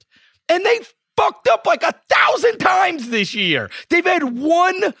world. And they fucked up like 1,000 times this year. They've had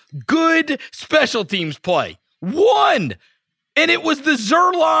one good special teams play. One. And it was the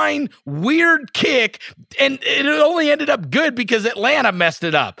Zerline weird kick, and it only ended up good because Atlanta messed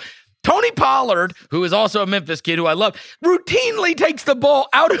it up. Tony Pollard, who is also a Memphis kid who I love, routinely takes the ball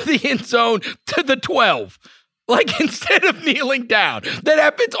out of the end zone to the 12. Like, instead of kneeling down. That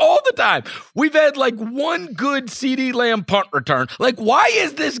happens all the time. We've had, like, one good CeeDee Lamb punt return. Like, why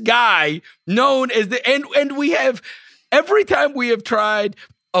is this guy known as the... And we have... Every time we have tried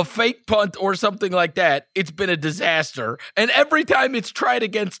a fake punt or something like that, it's been a disaster. And every time it's tried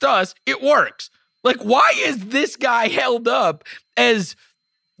against us, it works. Like, why is this guy held up as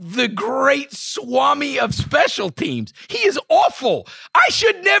the great Swami of special teams? He is awful. I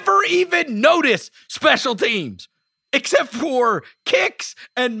should never even notice special teams, except for kicks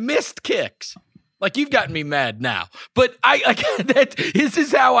and missed kicks. Like, you've gotten me mad now. But this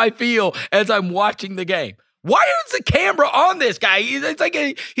is how I feel as I'm watching the game. Why is the camera on this guy? It's like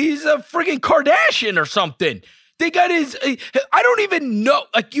he's a freaking Kardashian or something. They got his, I don't even know.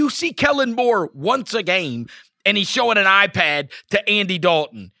 Like, you see Kellen Moore once a game, and he's showing an iPad to Andy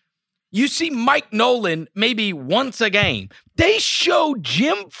Dalton. You see Mike Nolan maybe once a game. They show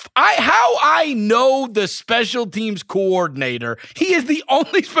how I know the special teams coordinator. He is the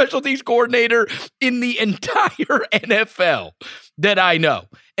only special teams coordinator in the entire NFL that I know.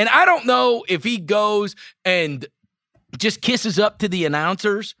 And I don't know if he goes and just kisses up to the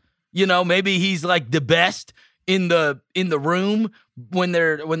announcers. You know, maybe he's like the best in the room when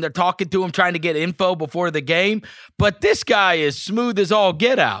they're talking to him, trying to get info before the game. But this guy is smooth as all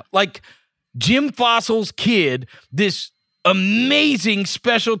get out. Like, Jim Fossil's kid, this amazing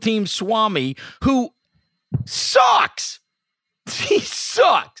special team Swami who sucks. He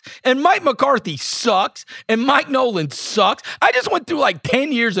sucks. And Mike McCarthy sucks. And Mike Nolan sucks. I just went through like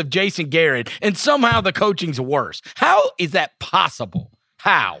 10 years of Jason Garrett, and somehow the coaching's worse. How is that possible?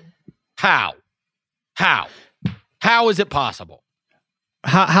 How is it possible?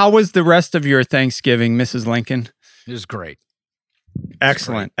 How was the rest of your Thanksgiving, Mrs. Lincoln? It was great.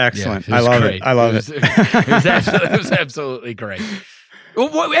 Excellent. Yeah, I love great. it. I love it. It was absolutely great.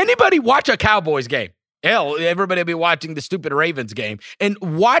 Anybody watch a Cowboys game? Hell, everybody will be watching the stupid Ravens game, and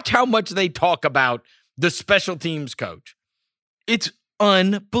watch how much they talk about the special teams coach. It's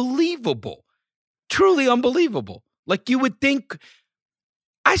unbelievable. Truly unbelievable. Like, you would think,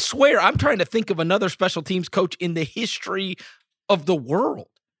 I swear, I'm trying to think of another special teams coach in the history of the world.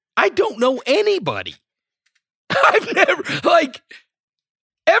 I don't know anybody. I've never,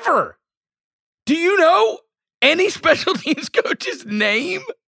 ever. Do you know any special teams coach's name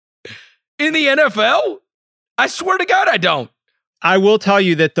in the NFL? I swear to God, I don't. I will tell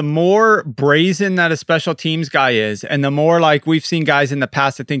you that the more brazen that a special teams guy is, and the more, like, we've seen guys in the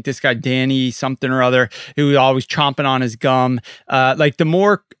past, I think this guy, Danny something or other, who was always chomping on his gum, like, the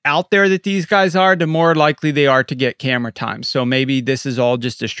more out there that these guys are, the more likely they are to get camera time. So maybe this is all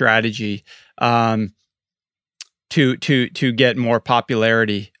just a strategy to get more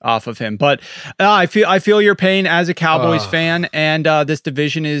popularity off of him. But I feel your pain as a Cowboys fan, and this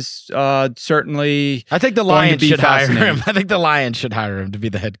division is certainly. I think the Lions should hire him. I think the Lions should hire him to be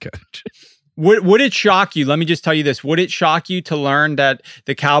the head coach. Would it shock you? Let me just tell you this. Would it shock you to learn that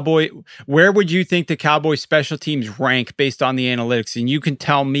where would you think the Cowboys special teams rank based on the analytics? And you can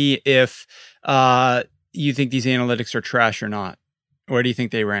tell me if you think these analytics are trash or not. Where do you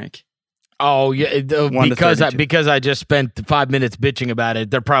think they rank? Oh, yeah, because I just spent 5 minutes bitching about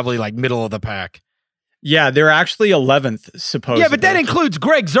it. They're probably like middle of the pack. Yeah, they're actually 11th, supposedly. Yeah, but that includes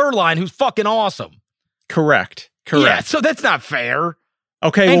Greg Zuerlein, who's fucking awesome. Correct. Yeah, so that's not fair.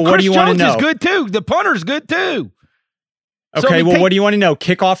 Okay, and well, what do you want to know? Chris Jones is good too. The punter's good too. Okay, what do you want to know?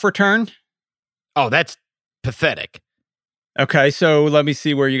 Kickoff return? Oh, that's pathetic. Okay, so let me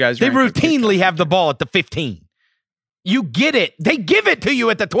see where you guys rank. They routinely have the ball at the 15. You get it. They give it to you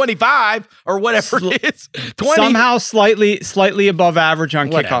at the 25 or whatever it is. 20. Somehow slightly above average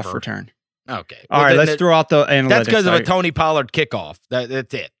on kickoff return. Okay. All right, let's throw out the analytics. That's because of a Tony Pollard kickoff.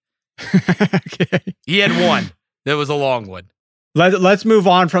 That's it. Okay. He had one. That was a long one. Let's move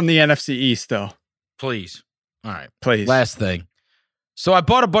on from the NFC East, though. Please. All right. Please. Last thing. So I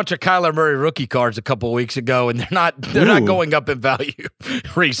bought a bunch of Kyler Murray rookie cards a couple of weeks ago, and they're not going up in value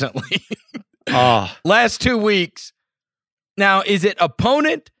recently. Last 2 weeks. Now, is it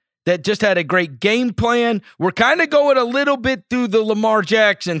opponent that just had a great game plan? We're kind of going a little bit through the Lamar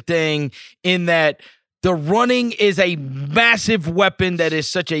Jackson thing in that the running is a massive weapon that is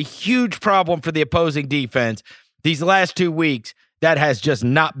such a huge problem for the opposing defense. These last 2 weeks, that has just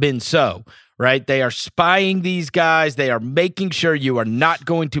not been so. Right? They are spying these guys. They are making sure you are not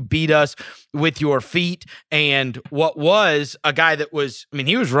going to beat us with your feet. And what was a guy that was, I mean,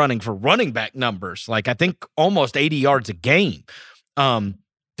 he was running for running back numbers, like I think almost 80 yards a game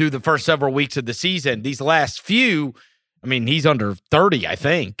through the first several weeks of the season. These last few, I mean, he's under 30, I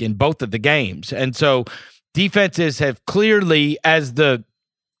think, in both of the games. And so defenses have clearly, as the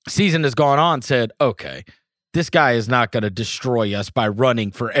season has gone on, said, okay, this guy is not going to destroy us by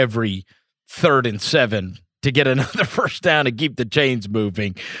running for every 3rd and 7 to get another first down and keep the chains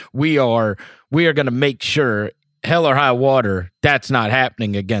moving. We are going to make sure, hell or high water, that's not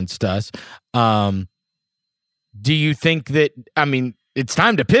happening against us. Do you think that, I mean, it's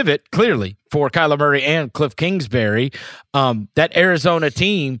time to pivot, clearly, for Kyler Murray and Cliff Kingsbury. That Arizona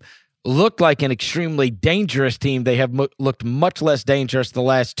team looked like an extremely dangerous team. They have looked much less dangerous the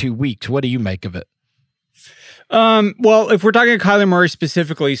last 2 weeks. What do you make of it? Well, if we're talking Kyler Murray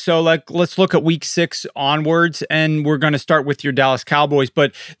specifically, so let's look at week 6 onwards, and we're going to start with your Dallas Cowboys,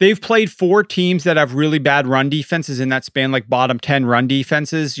 but they've played 4 teams that have really bad run defenses in that span, like bottom 10 run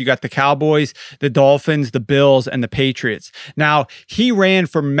defenses. You got the Cowboys, the Dolphins, the Bills, and the Patriots. Now, he ran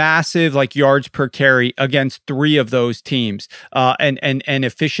for massive yards per carry against 3 of those teams, and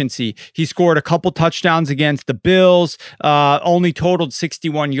efficiency. He scored a couple touchdowns against the Bills, only totaled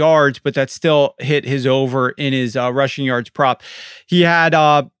 61 yards, but that still hit his over in his rushing yards prop. He had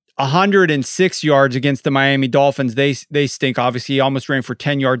 106 yards against the Miami Dolphins. They stink. Obviously, he almost ran for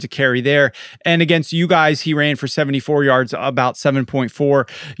 10 yards a carry there. And against you guys, he ran for 74 yards, about 7.4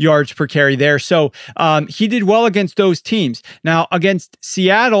 yards per carry there. So he did well against those teams. Now, against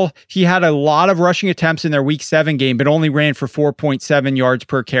Seattle, he had a lot of rushing attempts in their week 7 game, but only ran for 4.7 yards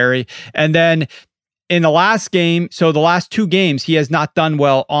per carry. And then in the last game, so the last 2 games, he has not done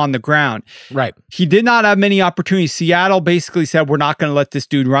well on the ground. Right. He did not have many opportunities. Seattle basically said, we're not going to let this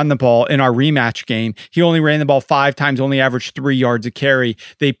dude run the ball in our rematch game. He only ran the ball 5 times, only averaged 3 yards a carry.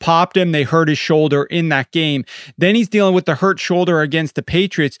 They popped him. They hurt his shoulder in that game. Then he's dealing with the hurt shoulder against the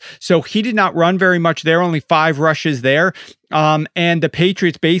Patriots. So he did not run very much there, only 5 rushes there. And the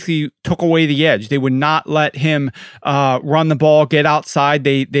Patriots basically took away the edge. They would not let him run the ball, get outside.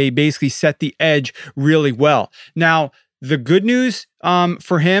 They basically set the edge really well. Now, the good news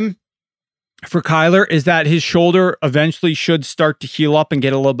for him, for Kyler, is that his shoulder eventually should start to heal up and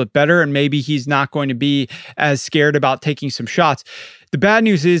get a little bit better, and maybe he's not going to be as scared about taking some shots. The bad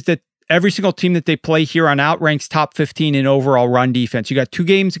news is that every single team that they play here on out ranks top 15 in overall run defense. You got 2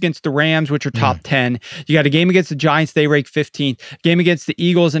 games against the Rams, which are top 10. You got a game against the Giants, they rank 15th. Game against the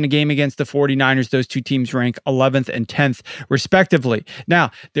Eagles and a game against the 49ers. Those 2 teams rank 11th and 10th, respectively.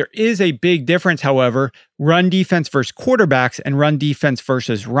 Now, there is a big difference, however, run defense versus quarterbacks and run defense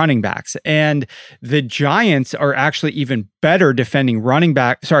versus running backs. And the Giants are actually even better defending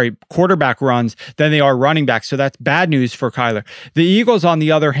quarterback runs than they are running backs. So that's bad news for Kyler. The Eagles, on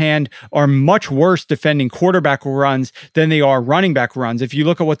the other hand, are much worse defending quarterback runs than they are running back runs. If you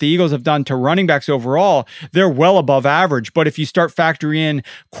look at what the Eagles have done to running backs overall, they're well above average. But if you start factoring in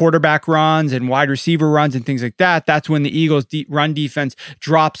quarterback runs and wide receiver runs and things like that, that's when the Eagles' run defense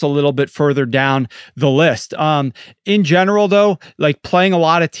drops a little bit further down the list. In general, though, playing a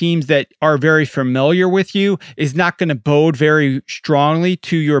lot of teams that are very familiar with you is not going to bode very strongly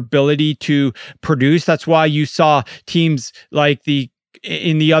to your ability to produce. That's why you saw teams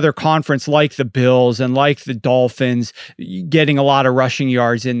in the other conference, like the Bills and like the Dolphins, getting a lot of rushing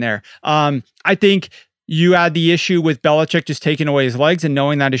yards in there. I think you had the issue with Belichick just taking away his legs and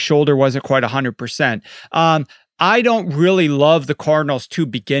knowing that his shoulder wasn't quite 100%. I don't really love the Cardinals to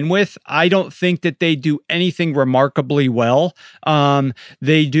begin with. I don't think that they do anything remarkably well.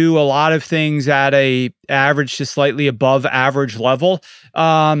 They do a lot of things at a average to slightly above average level.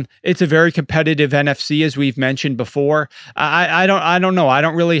 It's a very competitive NFC, as we've mentioned before. I don't know. I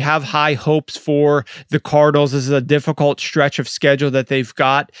don't really have high hopes for the Cardinals. This is a difficult stretch of schedule that they've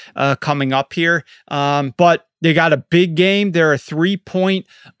got coming up here. But they got a big game. They're a 3-point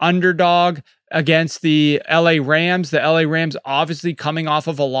underdog against the LA Rams. The LA Rams obviously coming off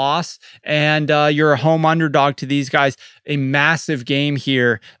of a loss, and you're a home underdog to these guys. A massive game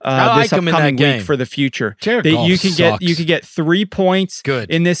here this upcoming week for the future. You can get 3 points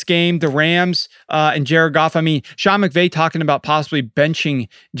in this game. The Rams and Jared Goff. I mean, Sean McVay talking about possibly benching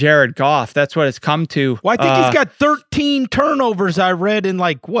Jared Goff. That's what it's come to. Well, I think he's got 13 turnovers. I read in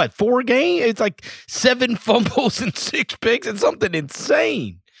 4 games. It's 7 fumbles and 6 picks. It's something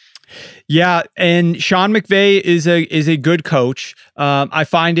insane. Yeah, and Sean McVay is a good coach. I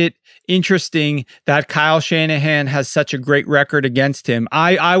find it interesting that Kyle Shanahan has such a great record against him.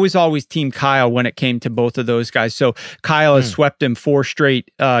 I was always team Kyle when it came to both of those guys. So Kyle has swept him 4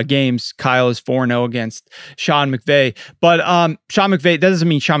 straight games. Kyle is 4-0 against Sean McVay. But Sean McVay, that doesn't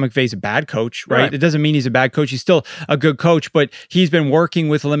mean Sean McVay's a bad coach, right? It doesn't mean he's a bad coach. He's still a good coach, but he's been working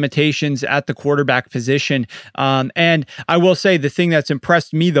with limitations at the quarterback position. And I will say the thing that's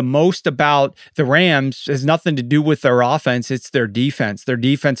impressed me the most about the Rams has nothing to do with their offense. It's their defense. Their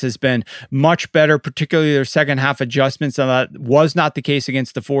defense has been much better, particularly their second half adjustments. And that was not the case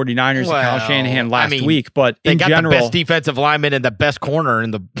against the 49ers and Kyle Shanahan last week. But in general, the best defensive lineman and the best corner in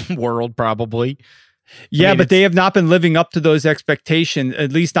the world, probably. Yeah, but they have not been living up to those expectations,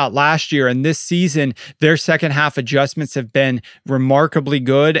 at least not last year. And this season, their second half adjustments have been remarkably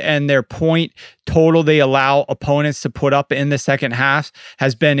good, and their point total they allow opponents to put up in the second half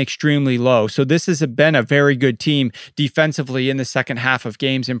has been extremely low. So this has been a very good team defensively in the second half of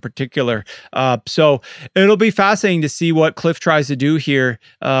games in particular. So it'll be fascinating to see what Cliff tries to do here.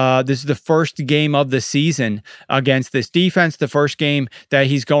 This is the first game of the season against this defense, the first game that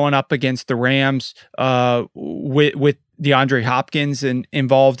he's going up against the Rams with DeAndre Hopkins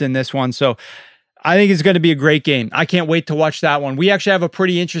involved in this one. So I think it's going to be a great game. I can't wait to watch that one. We actually have a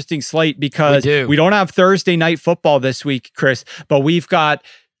pretty interesting slate because we don't have Thursday night football this week, Chris, but we've got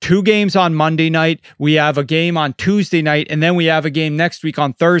 2 games on Monday night. We have a game on Tuesday night, and then we have a game next week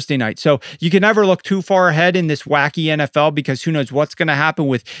on Thursday night. So you can never look too far ahead in this wacky NFL because who knows what's going to happen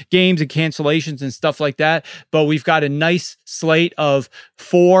with games and cancellations and stuff like that. But we've got a nice slate of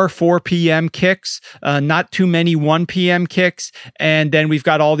 4 p.m. kicks, not too many 1 p.m. kicks. And then we've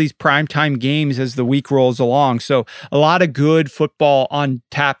got all these primetime games as the week rolls along. So a lot of good football on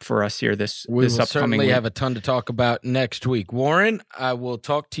tap for us here this upcoming week. We will certainly have a ton to talk about next week. Warren, I will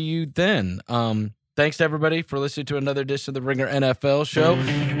talk to you then. Thanks to everybody for listening to another edition of the Ringer NFL show.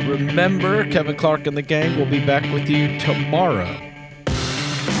 Remember, Kevin Clark and the gang will be back with you tomorrow.